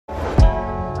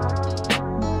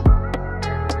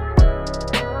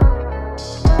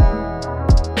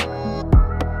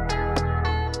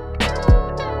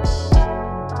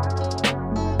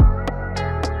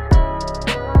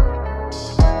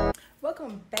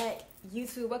back,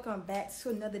 YouTube. Welcome back to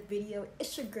another video.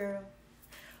 It's your girl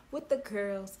with the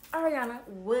girls, Ariana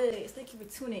Woods. Thank you for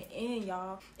tuning in,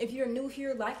 y'all. If you're new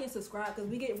here, like and subscribe because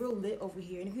we get real lit over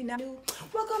here. And if you're not new,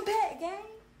 welcome back, gang.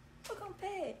 Welcome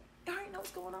back. You already know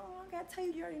what's going on. I gotta tell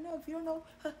you, you already know. If you don't know,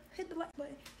 hit the like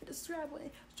button, hit the subscribe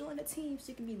button, join the team so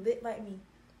you can be lit like me.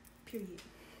 Period.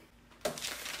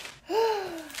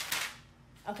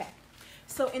 Okay.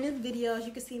 So in this video, as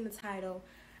you can see in the title,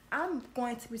 I'm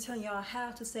going to be telling y'all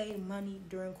how to save money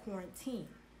during quarantine.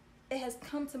 It has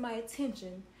come to my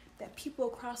attention that people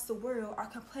across the world are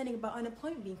complaining about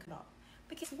unemployment being cut off.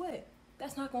 But guess what?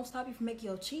 That's not going to stop you from making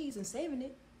your cheese and saving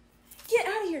it. Get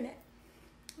out of here, Nat.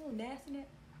 A little nasty, Nat.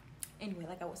 Anyway,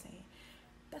 like I was saying,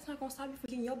 that's not going to stop you from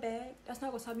getting your bag. That's not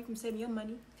going to stop you from saving your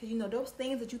money. Because, you know, those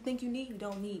things that you think you need, you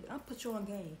don't need. But I'll put you on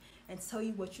game and tell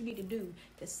you what you need to do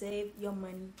to save your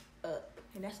money up.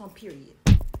 And that's on period.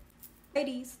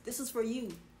 Ladies, this is for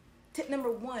you. Tip number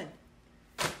 1.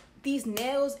 These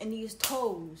nails and these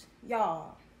toes.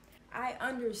 Y'all, I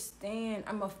understand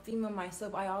I'm a female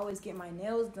myself. I always get my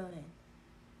nails done.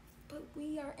 But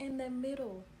we are in the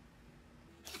middle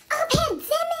of a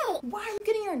pandemic. Why are you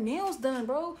getting your nails done,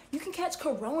 bro? You can catch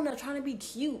corona trying to be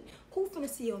cute. Who finna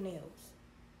see your nails?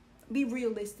 Be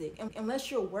realistic.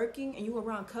 Unless you're working and you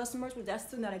around customers, but that's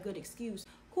still not a good excuse.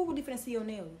 Who really finna see your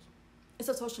nails? It's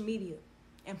on social media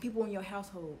and people in your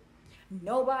household.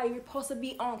 Nobody. You're supposed to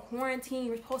be on quarantine.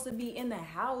 You're supposed to be in the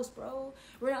house, bro.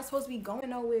 We're not supposed to be going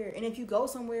nowhere. And if you go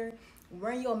somewhere,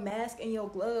 wearing your mask and your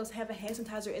gloves, have a hand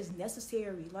sanitizer is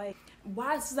necessary. Like,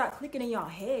 why is this not clicking in your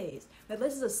heads? Like,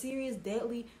 this is a serious,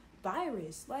 deadly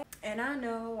virus. Like, and I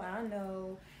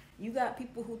know, you got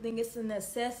people who think it's a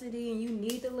necessity and you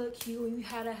need to look cute and you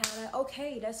had to.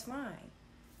 Okay, that's fine.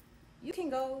 You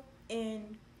can go to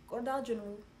Dollar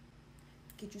General,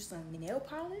 get you some nail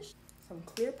polish, some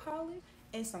clear polish,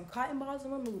 and some cotton balls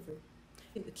and remover.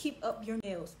 You keep up your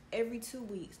nails every 2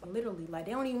 weeks. Literally, like,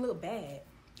 they don't even look bad.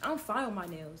 I'm fine with my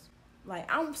nails.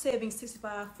 Like, I'm saving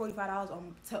 $65,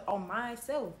 $45 on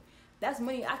myself. That's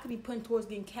money I could be putting towards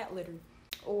getting cat litter,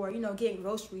 or, you know, getting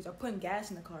groceries, or putting gas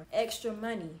in the car. Extra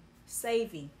money,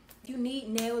 saving. If you need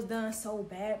nails done so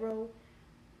bad, bro,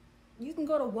 you can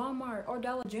go to Walmart or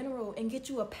Dollar General and get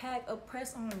you a pack of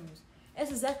press-ons. That's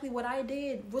exactly what I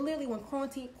did. Literally, when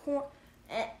quarantine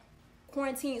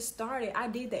started, I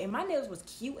did that, and my nails was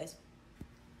cute as.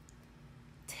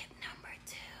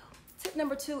 Tip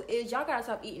number 2 is y'all gotta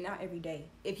stop eating out every day.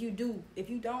 If you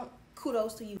don't,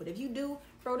 kudos to you. But if you do,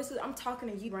 bro, I'm talking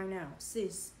to you right now,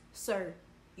 sis, sir.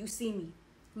 You see me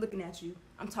looking at you.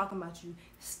 I'm talking about you.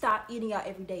 Stop eating out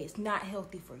every day. It's not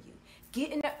healthy for you.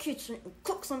 Get in that kitchen and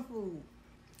cook some food.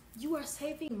 You are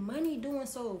saving money doing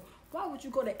so. Why would you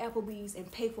go to Applebee's and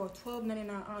pay for a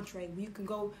 $12.99 entree when you can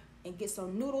go and get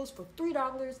some noodles for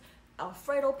 $3,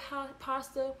 Alfredo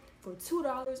pasta for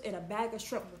 $2, and a bag of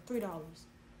shrimp for $3?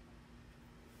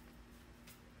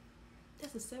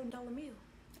 That's a $7 meal.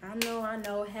 I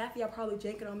know. Half of y'all probably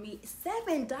janking on me.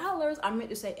 $7? I meant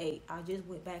to say 8. I just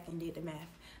went back and did the math.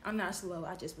 I'm not slow.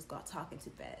 I just was talking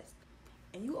too fast.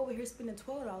 And you over here spending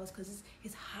 $12 because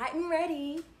it's hot and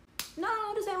ready. No,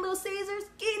 this ain't Little Caesars.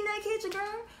 Get in that kitchen,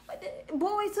 girl. Like that.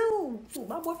 Boy, too.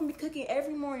 My boyfriend be cooking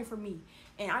every morning for me.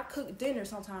 And I cook dinner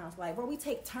sometimes. Like, bro, we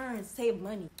take turns, save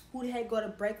money. Who the heck go to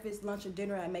breakfast, lunch, or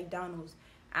dinner at McDonald's?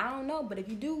 I don't know, but if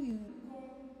you do, you...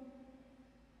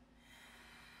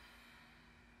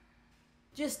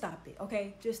 Just stop it,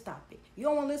 okay? Just stop it. You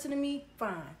don't want to listen to me?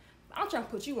 Fine. I'm trying to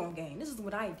put you on game. This is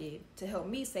what I did to help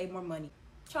me save more money.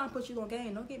 I'm trying to put you on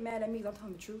game. Don't get mad at me because I'm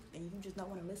telling the truth and you just not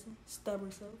want to listen.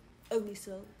 Stubborn self. Ugly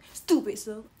self. Stupid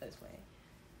self. That's fine.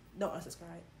 Don't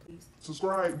unsubscribe, please.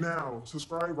 Subscribe now.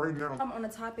 Subscribe right now. I'm on the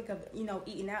topic of,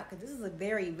 eating out because this is a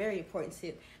very, very important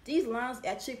tip. These lines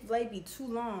at Chick-fil-A be too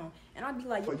long. And I'd be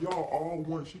like, y'all all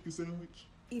want chicken sandwich?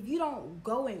 If you don't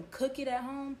go and cook it at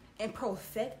home and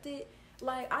perfect it,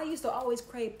 like, I used to always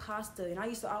crave pasta, and I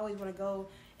used to always want to go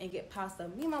and get pasta.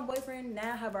 Me and my boyfriend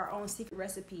now have our own secret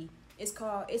recipe. It's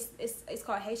called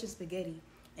Haitian spaghetti,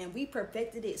 and we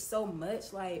perfected it so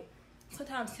much. Like,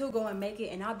 sometimes he'll go and make it,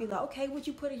 and I'll be like, okay, what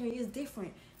you put in here is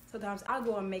different. Sometimes I'll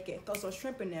go and make it, throw some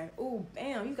shrimp in there. Ooh,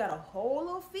 bam, you got a whole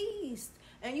little feast,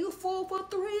 and you full for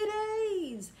 3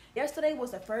 days. Yesterday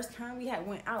was the first time we had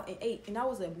went out and ate, and that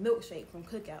was a milkshake from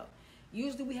Cookout.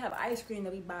 Usually we have ice cream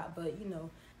that we buy, but,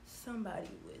 somebody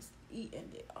was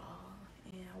eating it all,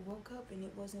 and I woke up and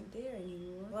it wasn't there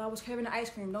anymore. Well, I was craving the ice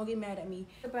cream. Don't get mad at me.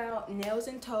 About nails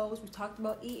and toes. We talked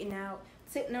about eating out.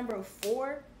 Tip number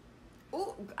 4.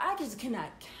 Ooh, I just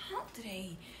cannot count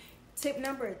today. Tip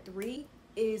number 3.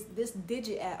 is this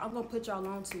Digit app. I'm gonna put y'all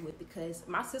onto it because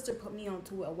my sister put me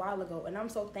onto it a while ago, and I'm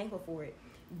so thankful for it.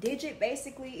 Digit,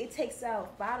 basically, it takes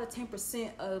out 5 to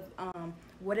 10% of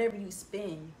whatever you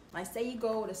spend. Like, say you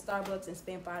go to Starbucks and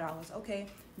spend $5. Okay,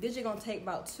 Digit gonna take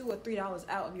about $2 or $3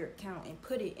 out of your account and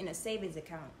put it in a savings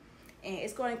account, and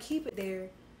it's gonna keep it there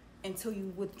until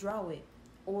you withdraw it,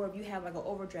 or if you have like an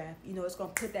overdraft, you know, it's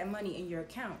gonna put that money in your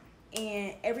account.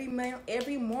 And every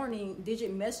morning,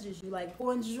 Digit messages you like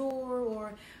bonjour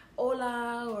or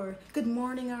hola or good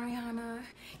morning, Ariana.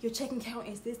 Your checking account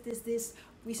is this.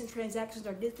 Recent transactions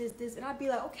are this. And I'd be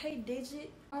like, okay,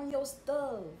 Digit, on your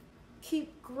stuff.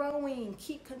 Keep growing,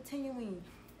 keep continuing.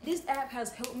 This app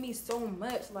has helped me so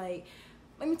much. Like,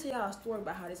 let me tell y'all a story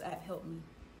about how this app helped me.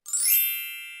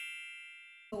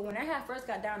 So when I first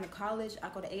got down to college, I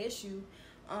go to ASU.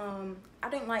 I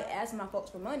didn't like asking my folks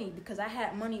for money because I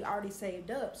had money already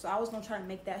saved up. So I was gonna try to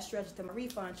make that stretch until my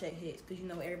refund check hits, because you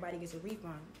know everybody gets a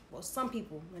refund. Well, some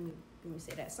people. Let me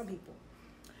say that, some people.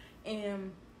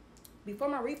 And before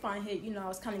my refund hit, you know, I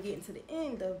was kind of getting to the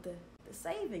end of the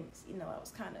savings. You know, I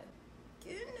was kind of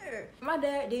getting there. My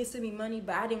dad did send me money,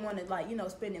 but I didn't want to, like, you know,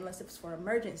 spend it unless it was for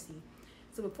emergency.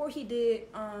 So before he did,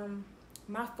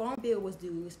 my phone bill was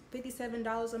due. It was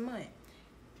 $57 a month.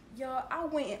 Y'all, I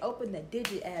went and opened the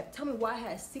Digit app. Tell me why I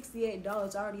had $68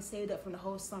 already saved up from the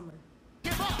whole summer.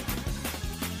 Give up!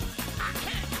 I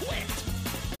can't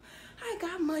quit! I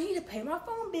got money to pay my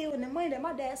phone bill, and the money that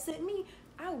my dad sent me,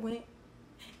 I went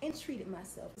and treated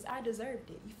myself because I deserved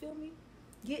it. You feel me?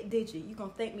 Get Digit. You're going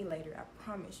to thank me later. I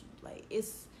promise you. Like,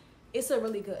 it's a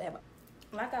really good app.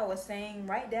 Like I was saying,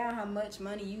 write down how much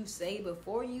money you saved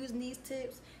before using these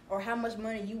tips, or how much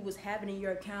money you was having in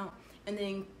your account, and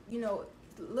then, you know,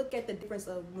 look at the difference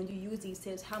of when you use these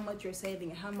tips, how much you're saving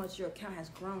and how much your account has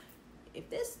grown. If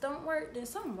this don't work, then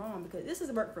something wrong, because this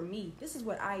has worked for me. This is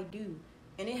what I do,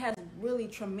 and it has really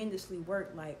tremendously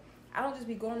worked. Like, I don't just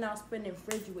be going out spending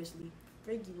frigorously.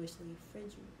 I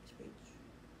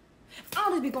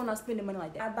don't just be going out spending money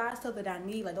like that. I buy stuff that I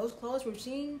need, like those clothes from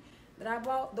Shein that I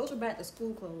bought. Those were back to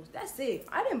school clothes. That's it.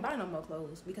 I didn't buy no more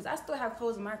clothes because I still have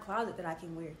clothes in my closet that I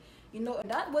can wear. You know, and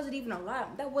that wasn't even a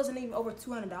lot. That wasn't even over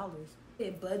 $200.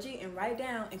 Budget and write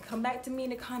down and come back to me in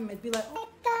the comments. Be like, oh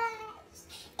gosh,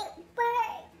 it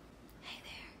worked. Hey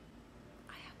there,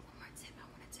 I have one more tip I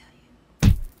want to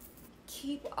tell you.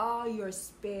 Keep all your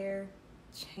spare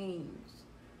change.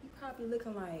 You probably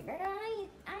looking like, girl, I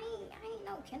ain't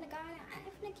no kindergarten. I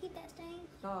ain't finna keep that stain.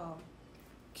 oh,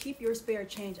 keep your spare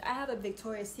change. I have a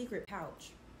Victoria's Secret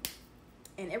pouch.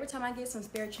 And every time I get some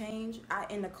spare change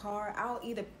in the car, I'll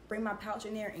either bring my pouch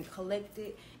in there and collect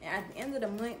it. And at the end of the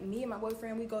month, me and my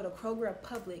boyfriend, we go to Kroger or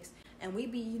Publix, and we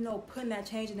be, you know, putting that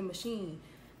change in the machine.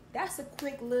 That's a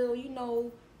quick little, you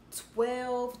know,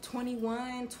 $12,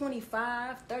 $21,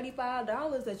 $25,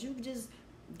 $35 that you just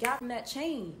got from that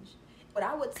change. What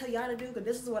I would tell y'all to do, because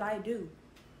this is what I do,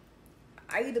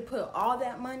 I either put all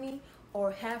that money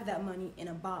or half that money in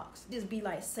a box. Just be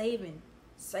like saving.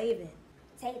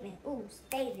 Ooh,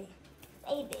 saving,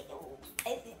 ooh.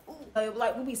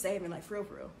 Like we be saving, like for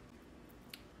real.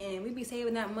 And we be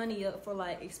saving that money up for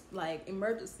like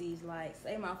emergencies. Like,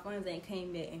 say my funds ain't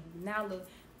came yet, and now the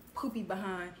poopy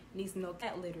behind needs no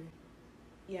cat litter.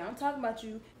 Yeah, I'm talking about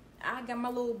you. I got my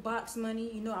little box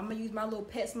money. You know, I'm gonna use my little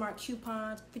PetSmart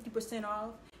coupons, 50%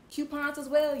 off. Coupons as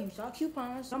well. Use y'all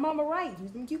coupons. My mama right.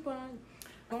 Use them coupons.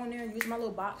 Go in there and use my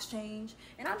little box change,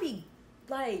 and I'll be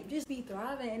like, just be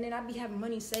thriving, and then I be having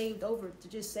money saved over to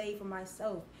just save for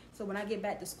myself. So when I get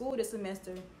back to school this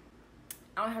semester,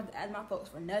 I don't have to ask my folks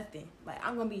for nothing. Like,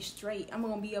 I'm gonna be straight. I'm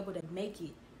gonna be able to make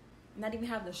it, not even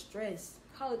have the stress.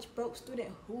 College broke student,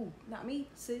 who? Not me,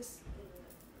 sis.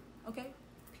 Okay.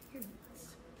 Period.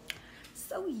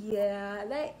 So yeah,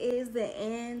 that is the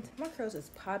end. My curls is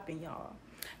popping, y'all.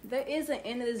 There is an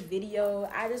end of this video.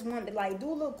 I just wanted to like do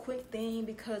a little quick thing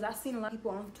because I've seen a lot of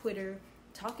people on Twitter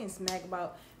talking smack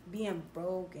about being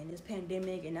broke and this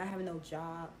pandemic and not having no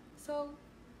job. So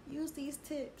use these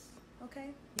tips, okay?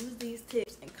 Use these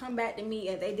tips and come back to me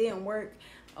if they didn't work.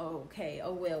 Okay,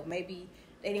 oh well, maybe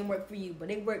they didn't work for you, but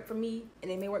they worked for me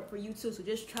and they may work for you too. So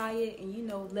just try it, and you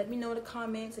know, let me know in the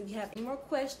comments if you have any more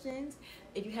questions,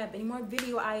 if you have any more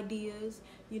video ideas.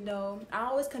 You know, I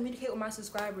always communicate with my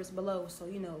subscribers below, so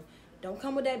you know, don't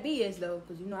come with that BS though,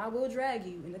 because you know I will drag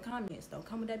you in the comments. Don't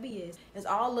come with that BS. It's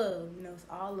all love, you know, it's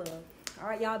all love. All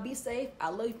right, y'all, be safe. I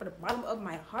love you from the bottom of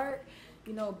my heart.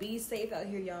 You know, be safe out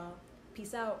here, y'all.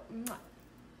 Peace out. Mwah.